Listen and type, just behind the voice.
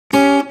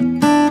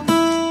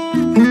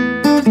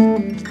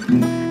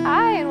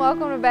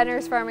welcome to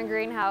Bedner's Farm and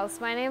Greenhouse.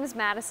 My name is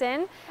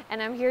Madison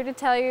and I'm here to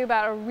tell you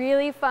about a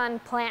really fun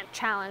plant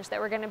challenge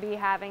that we're going to be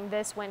having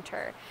this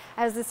winter.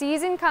 As the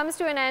season comes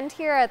to an end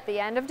here at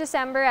the end of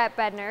December at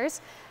Bedner's,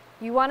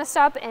 you want to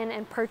stop in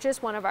and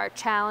purchase one of our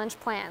challenge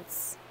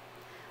plants.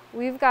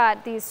 We've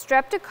got these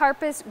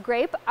Streptocarpus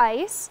Grape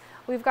Ice.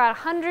 We've got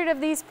 100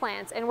 of these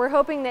plants and we're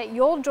hoping that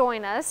you'll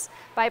join us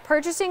by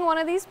purchasing one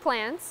of these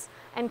plants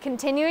and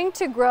continuing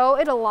to grow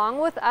it along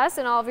with us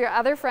and all of your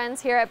other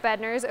friends here at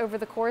Bedner's over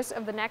the course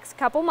of the next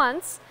couple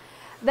months.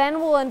 Then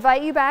we'll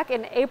invite you back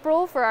in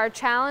April for our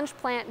challenge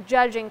plant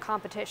judging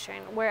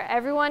competition, where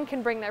everyone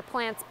can bring their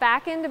plants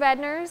back into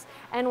Bedner's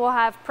and we'll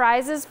have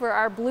prizes for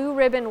our blue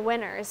ribbon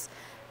winners.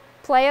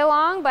 Play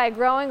along by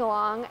growing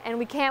along, and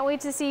we can't wait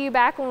to see you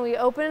back when we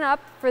open up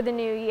for the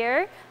new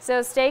year.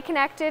 So stay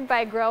connected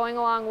by growing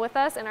along with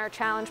us in our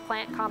challenge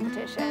plant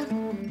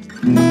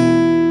competition.